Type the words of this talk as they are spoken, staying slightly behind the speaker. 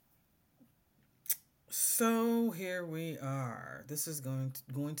So here we are. This is going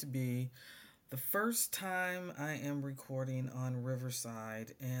to be the first time I am recording on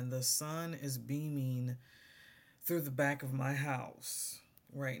Riverside, and the sun is beaming through the back of my house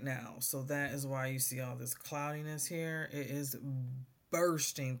right now. So that is why you see all this cloudiness here. It is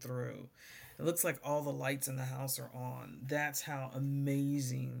bursting through. It looks like all the lights in the house are on. That's how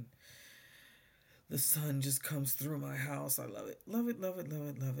amazing the sun just comes through my house. I love it. Love it, love it, love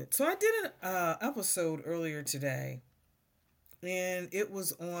it, love it. So I did an episode earlier today, and it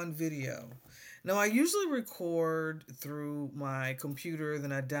was on video. Now, I usually record through my computer,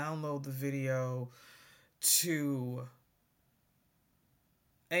 then I download the video to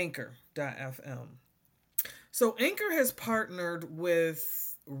Anchor.fm. So Anchor has partnered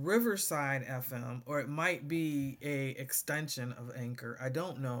with Riverside FM, or it might be a extension of Anchor. I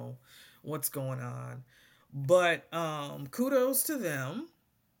don't know what's going on, but kudos to them.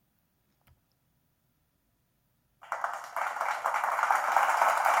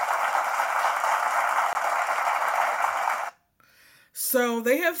 So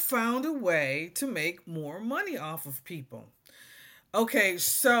they have found a way to make more money off of people. Okay,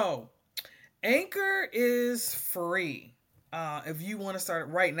 so Anchor is free. If you want to start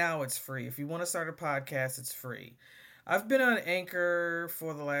it right now, it's free. If you want to start a podcast, it's free. I've been on Anchor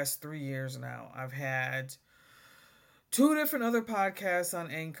for the last 3 years now. I've had two different other podcasts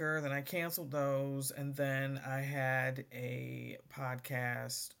on Anchor, then I canceled those, and then I had a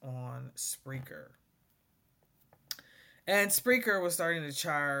podcast on Spreaker. And Spreaker was starting to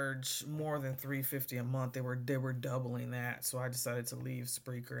charge more than $3.50 a month. They were doubling that, so I decided to leave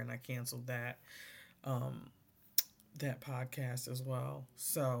Spreaker and I canceled that podcast as well.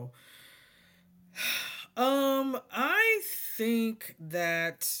 So I think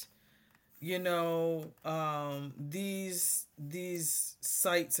that these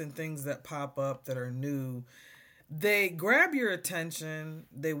sites and things that pop up that are new, they grab your attention.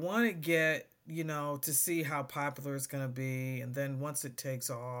 They want to get to see how popular it's going to be. And then once it takes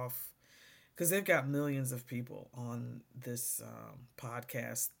off, because they've got millions of people on this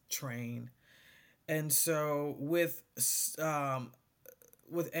podcast train. And so with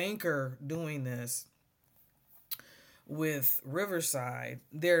Anchor doing this with Riverside,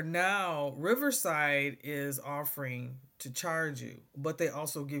 Riverside is offering to charge you, but they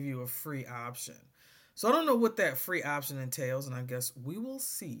also give you a free option. So I don't know what that free option entails, and I guess we will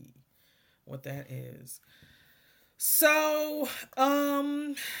see what that is. So,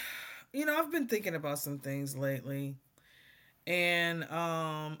 I've been thinking about some things lately, and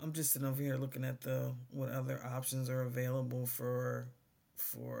I'm just sitting over here looking at what other options are available for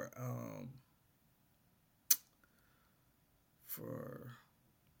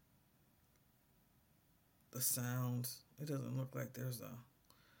the sounds. It doesn't look like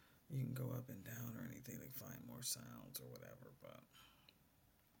you can go up and down or anything to find more sounds or whatever, but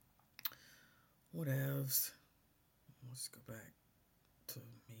whatevs. Let's go back to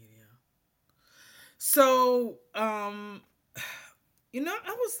media. So, I've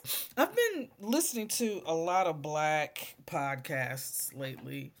been listening to a lot of black podcasts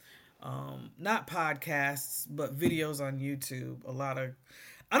lately. Not podcasts, but videos on YouTube.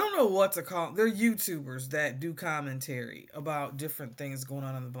 I don't know what to call them. They're YouTubers that do commentary about different things going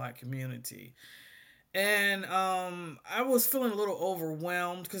on in the black community. And I was feeling a little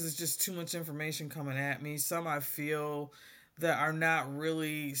overwhelmed because it's just too much information coming at me. Some I feel that are not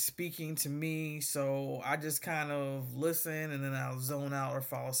really speaking to me, so I just kind of listen and then I'll zone out or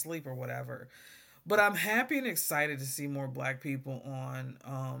fall asleep or whatever. But I'm happy and excited to see more black people on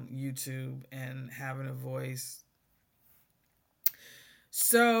YouTube and having a voice.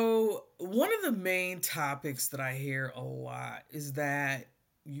 So one of the main topics that I hear a lot is that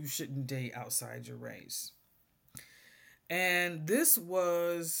you shouldn't date outside your race. And this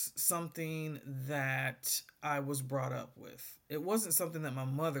was something that I was brought up with. It wasn't something that my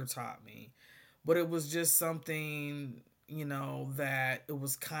mother taught me, but it was just something, that it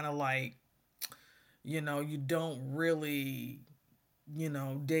was kind of like, you don't really,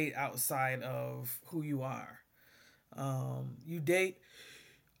 date outside of who you are. You date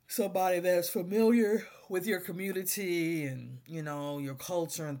somebody that's familiar with your community and your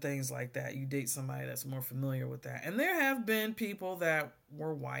culture and things like that. You date somebody that's more familiar with that. And there have been people that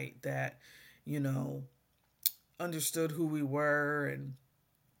were white that understood who we were and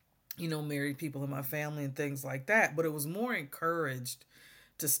married people in my family and things like that, but it was more encouraged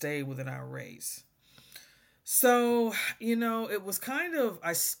to stay within our race. So, it was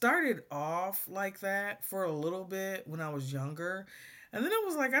I started off like that for a little bit when I was younger. And then it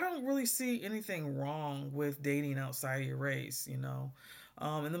was like, I don't really see anything wrong with dating outside your race,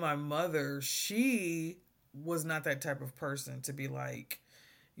 And then my mother, she was not that type of person to be like,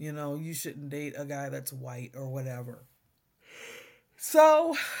 you shouldn't date a guy that's white or whatever.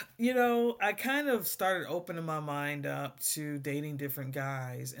 So, I kind of started opening my mind up to dating different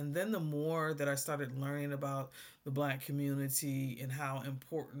guys. And then the more that I started learning about the black community and how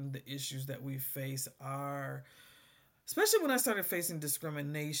important the issues that we face are, especially when I started facing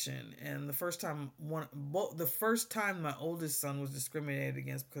discrimination. And the first time my oldest son was discriminated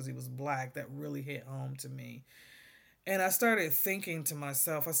against because he was black, that really hit home to me. And I started thinking to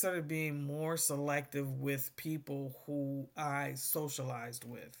myself, I started being more selective with people who I socialized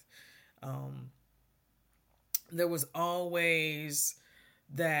with. Um, there was always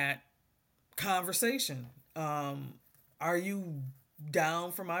that conversation. Are you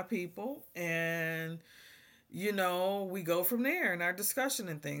down for my people? And, we go from there in our discussion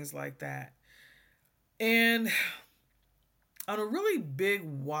and things like that. And on a really big,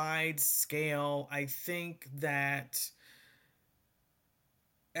 wide scale, I think that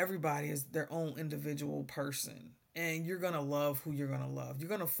everybody is their own individual person. And you're going to love who you're going to love. You're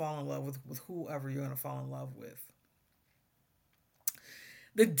going to fall in love with whoever you're going to fall in love with.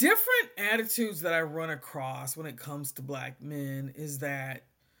 The different attitudes that I run across when it comes to black men is that,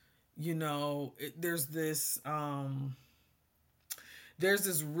 there's this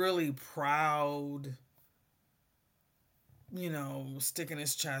really proud, sticking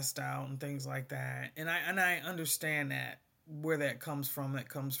his chest out and things like that. And I understand that, where that comes from. That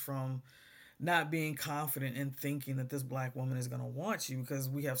comes from not being confident and thinking that this black woman is going to want you, because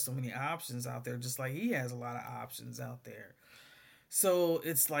we have so many options out there, just like he has a lot of options out there. So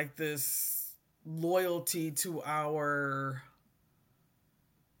it's like this loyalty to our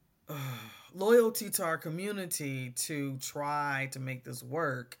community to try to make this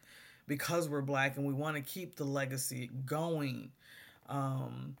work, because we're black and we want to keep the legacy going.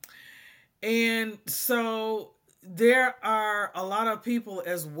 And so there are a lot of people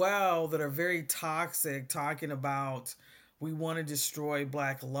as well that are very toxic, talking about, we want to destroy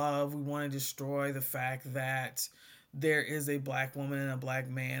black love. We want to destroy the fact that there is a black woman and a black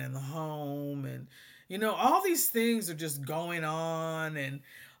man in the home. And, all these things are just going on. And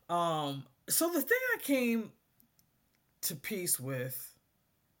so the thing I came to peace with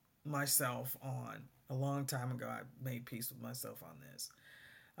myself on a long time ago, I made peace with myself on this.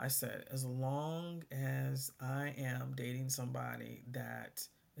 I said, as long as I am dating somebody that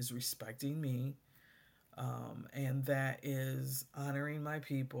is respecting me, and that is honoring my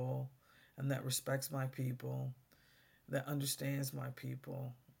people, and that respects my people, that understands my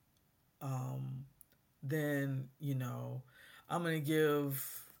people, then,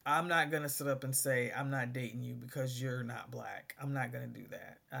 I'm not going to sit up and say, I'm not dating you because you're not black. I'm not going to do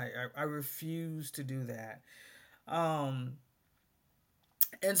that. I refuse to do that. And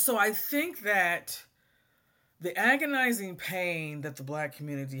so I think that the agonizing pain that the black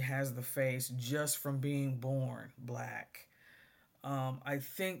community has to face just from being born black, I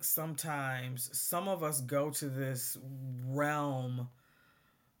think sometimes some of us go to this realm,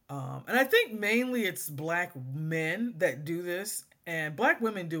 and I think mainly it's black men that do this, and black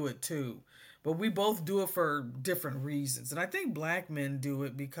women do it too, but we both do it for different reasons. And I think black men do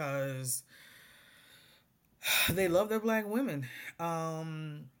it because they love their black women.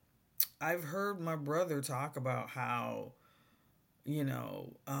 I've heard my brother talk about how, he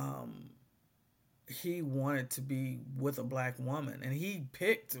wanted to be with a black woman, and he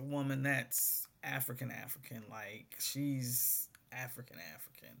picked a woman that's African, like she's African.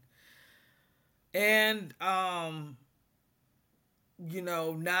 And,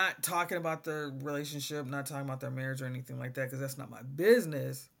 not talking about their relationship, not talking about their marriage or anything like that, because that's not my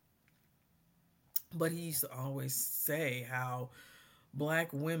business. But he used to always say how black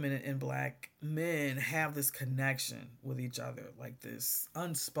women and black men have this connection with each other, like this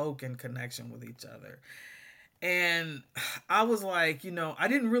unspoken connection with each other. And I was like, I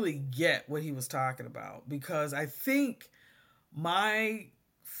didn't really get what he was talking about, because I think my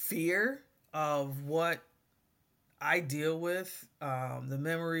fear of what I deal with, the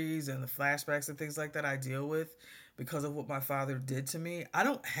memories and the flashbacks and things like that I deal with because of what my father did to me, I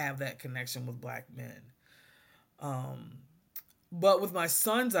don't have that connection with black men. But with my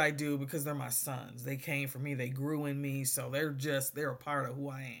sons, I do, because they're my sons. They came from me. They grew in me. So they're a part of who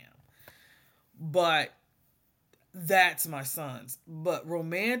I am. But that's my sons. But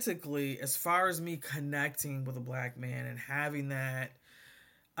romantically, as far as me connecting with a black man and having that,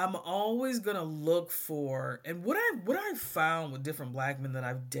 I'm always going to look for, and what I found with different black men that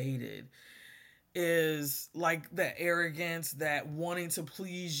I've dated is like that arrogance, that wanting to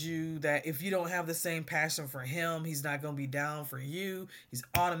please you, that if you don't have the same passion for him, he's not going to be down for you. He's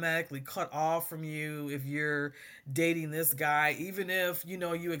automatically cut off from you if you're dating this guy. Even if,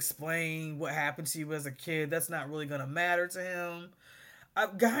 you explain what happened to you as a kid, that's not really going to matter to him.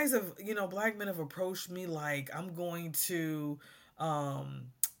 Guys have, black men have approached me like um,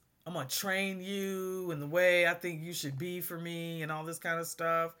 I'm gonna train you in the way I think you should be for me and all this kind of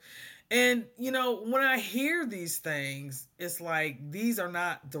stuff. And when I hear these things, it's like these are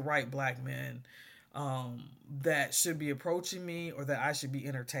not the right black men that should be approaching me or that I should be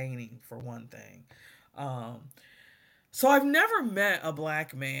entertaining, for one thing. Um, so I've never met a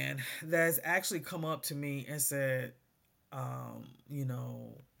black man that's actually come up to me and said, um, you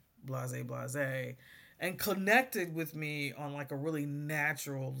know, blase blase, and connected with me on like a really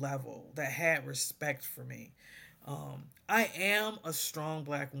natural level that had respect for me. I am a strong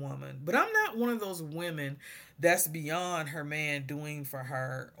black woman, but I'm not one of those women that's beyond her man doing for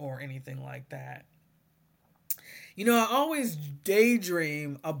her or anything like that. I always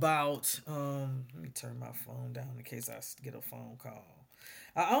daydream about. Let me turn my phone down in case I get a phone call.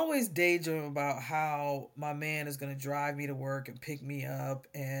 I always daydream about how my man is going to drive me to work and pick me up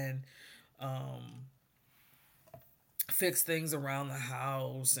and um, fix things around the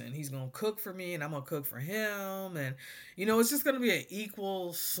house, and he's gonna cook for me and I'm gonna cook for him, and it's just gonna be an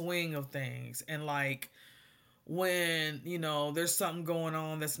equal swing of things. And like when there's something going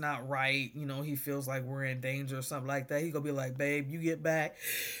on that's not right, he feels like we're in danger or something like that, he gonna be like, babe, you get back,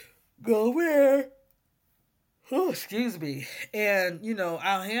 go where, oh, excuse me, and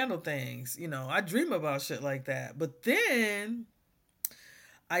I'll handle things. I dream about shit like that, but then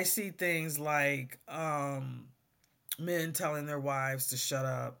I see things like men telling their wives to shut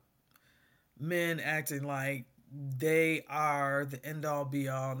up, men acting like they are the end all be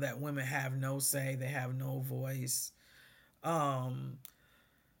all, that women have no say, they have no voice. Um,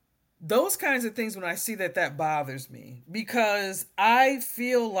 those kinds of things, when I see that bothers me, because I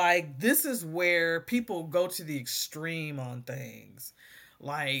feel like this is where people go to the extreme on things.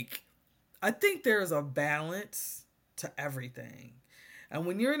 Like, I think there's a balance to everything. And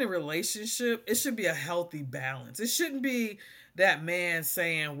when you're in a relationship, it should be a healthy balance. It shouldn't be that man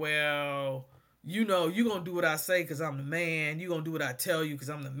saying, well, you're going to do what I say because I'm the man. You're going to do what I tell you because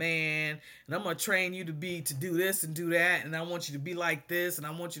I'm the man. And I'm going to train you to do this and do that. And I want you to be like this. And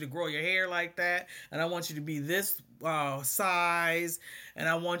I want you to grow your hair like that. And I want you to be this size. And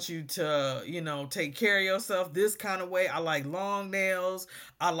I want you to, take care of yourself this kind of way. I like long nails.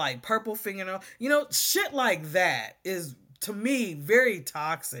 I like purple fingernails. Shit like that is, to me, very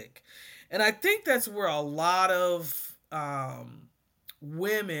toxic. And I think that's where a lot of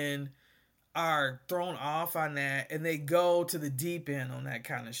women are thrown off on that, and they go to the deep end on that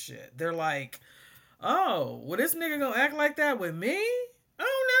kind of shit. They're like, oh, well, this nigga gonna act like that with me?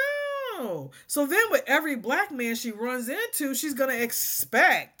 Oh no. So then with every black man she runs into, she's gonna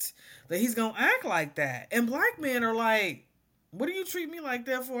expect that he's gonna act like that. And black men are like, what do you treat me like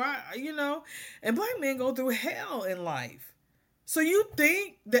that for? And black men go through hell in life. So you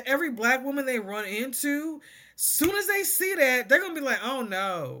think that every black woman they run into, soon as they see that, they're going to be like, oh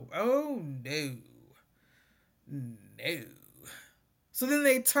no, oh no, no. So then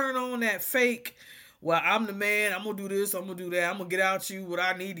they turn on that fake, well, I'm the man, I'm going to do this, I'm going to do that, I'm going to get out you what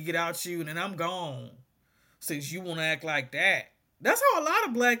I need to get out you, and then I'm gone. Since you want to act like that. That's how a lot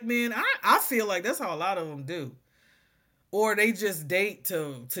of black men, I feel like that's how a lot of them do. Or they just date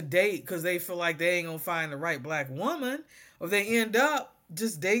to date because they feel like they ain't going to find the right black woman. Or they end up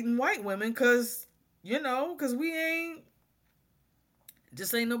just dating white women because, because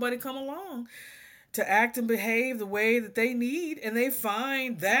ain't nobody come along to act and behave the way that they need. And they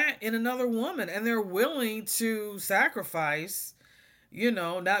find that in another woman. And they're willing to sacrifice,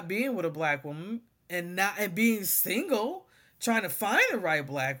 not being with a black woman and being single, trying to find the right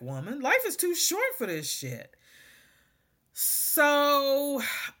black woman. Life is too short for this shit. So,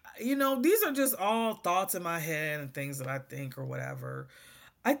 these are just all thoughts in my head and things that I think or whatever.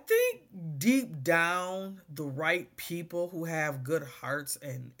 I think deep down, the right people who have good hearts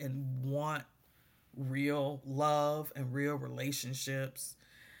and want real love and real relationships,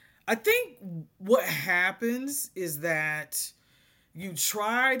 I think what happens is that you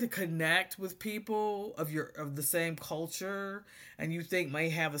try to connect with people of the same culture and you think may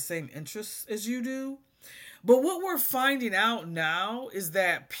have the same interests as you do. But what we're finding out now is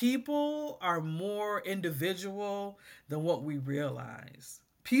that people are more individual than what we realize.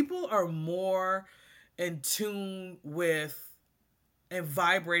 People are more in tune with and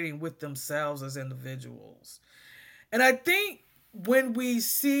vibrating with themselves as individuals. And I think when we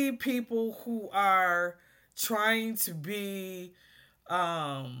see people who are trying to be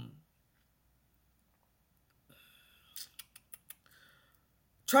um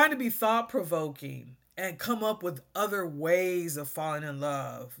trying to be thought provoking and come up with other ways of falling in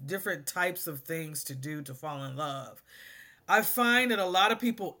love, different types of things to do to fall in love. I find that a lot of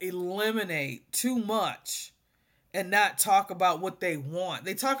people eliminate too much and not talk about what they want.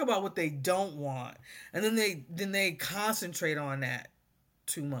 They talk about what they don't want, and then they concentrate on that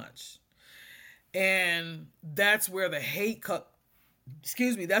too much. And that's where the hate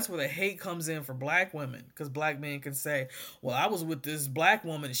that's where the hate comes in for black women, because black men can say, well, I was with this black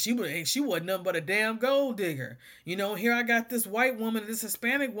woman, she wasn't nothing but a damn gold digger. Here I got this white woman, this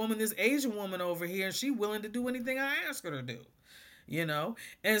Hispanic woman, this Asian woman over here, and she willing to do anything I ask her to do.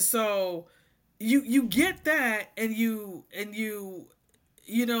 And so you get that, and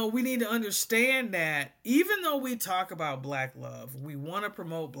we need to understand that even though we talk about black love, we want to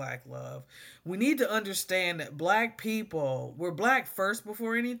promote black love, we need to understand that black people, we're black first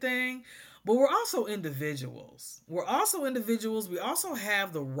before anything, but we're also individuals. We're also individuals. We also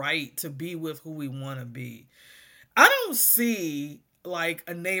have the right to be with who we want to be. I don't see like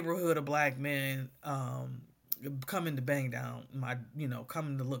a neighborhood of black men coming to bang down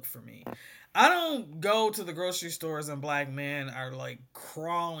coming to look for me. I don't go to the grocery stores and black men are like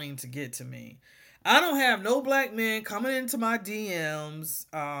crawling to get to me. I don't have no black men coming into my DMs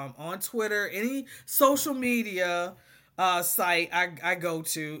on Twitter, any social media site I go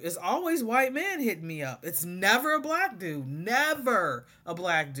to. It's always white men hitting me up. It's never a black dude. Never a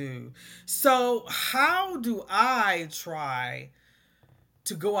black dude. So how do I try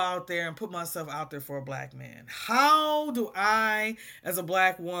to go out there and put myself out there for a black man? How do I, as a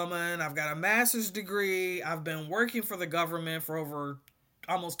black woman, I've got a master's degree, I've been working for the government for over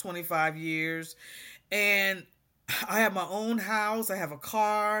almost 25 years, and I have my own house, I have a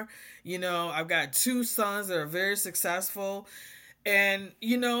car, I've got 2 sons that are very successful, and,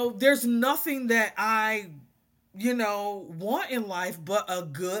 there's nothing that I want in life but a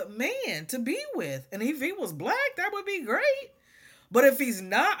good man to be with. And if he was black, that would be great. But if he's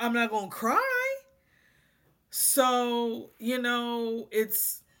not, I'm not going to cry. So,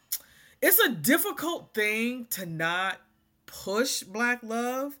 it's a difficult thing to not push black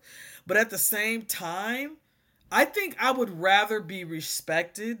love. But at the same time, I think I would rather be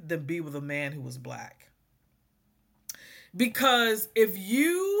respected than be with a man who was black. Because if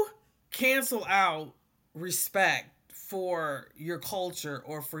you cancel out respect for your culture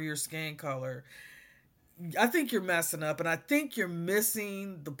or for your skin color, I think you're messing up, and I think you're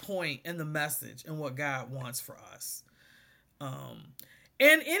missing the point and the message and what God wants for us. And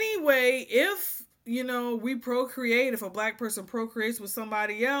anyway, if, we procreate, if a black person procreates with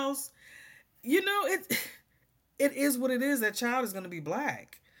somebody else, it is what it is. That child is going to be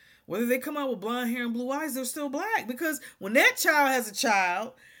black. Whether they come out with blonde hair and blue eyes, they're still black. Because when that child has a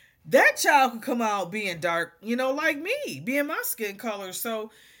child, that child could come out being dark, like me, being my skin color. So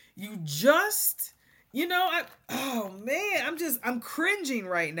you just... I'm cringing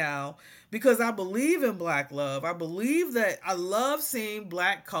right now because I believe in black love. I believe that I love seeing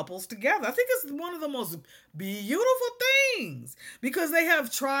black couples together. I think it's one of the most beautiful things because they have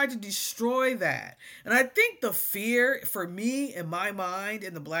tried to destroy that. And I think the fear for me, in my mind,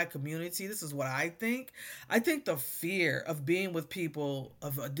 in the black community, this is what I think. I think the fear of being with people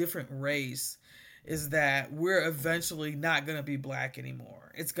of a different race is that we're eventually not going to be black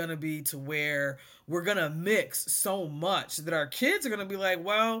anymore. It's going to be to where we're going to mix so much that our kids are going to be like,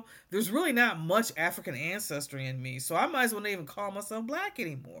 well, there's really not much African ancestry in me, so I might as well not even call myself black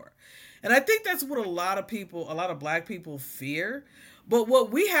anymore. And I think that's what a lot of black people fear. But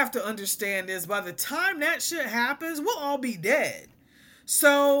what we have to understand is by the time that shit happens, we'll all be dead.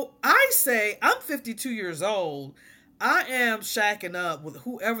 So I say, I'm 52 years old. I am shacking up with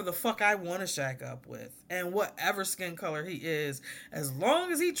whoever the fuck I want to shack up with and whatever skin color he is, as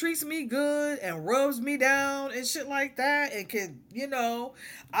long as he treats me good and rubs me down and shit like that and can, and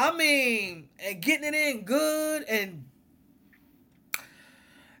getting it in good and,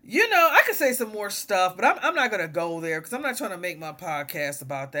 I could say some more stuff, but I'm not going to go there because I'm not trying to make my podcast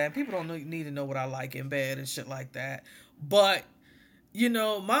about that. People don't need to know what I like in bed and shit like that. But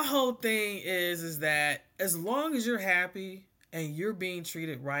my whole thing is that as long as you're happy and you're being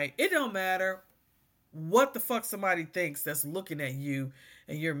treated right, it don't matter what the fuck somebody thinks that's looking at you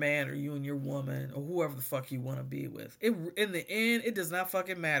and your man, or you and your woman, or whoever the fuck you want to be with. In the end, it does not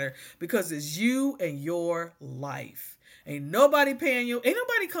fucking matter, because it's you and your life. Ain't nobody paying you. Ain't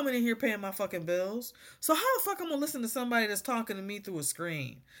nobody coming in here paying my fucking bills. So how the fuck I'm gonna listen to somebody that's talking to me through a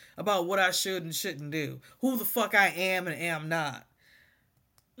screen about what I should and shouldn't do? Who the fuck I am and am not?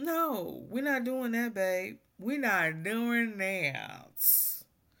 No, we're not doing that, babe. We're not doing that.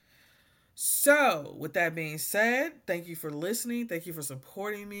 So, with that being said, thank you for listening. Thank you for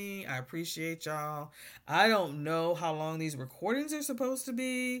supporting me. I appreciate y'all. I don't know how long these recordings are supposed to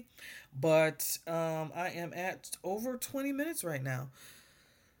be, but I am at over 20 minutes right now.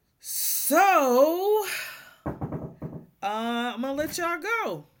 So, I'm going to let y'all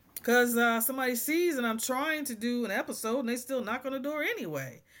go, because somebody sees and I'm trying to do an episode and they still knock on the door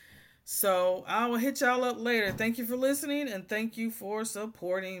anyway. So I will hit y'all up later. Thank you for listening, and thank you for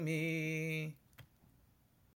supporting me.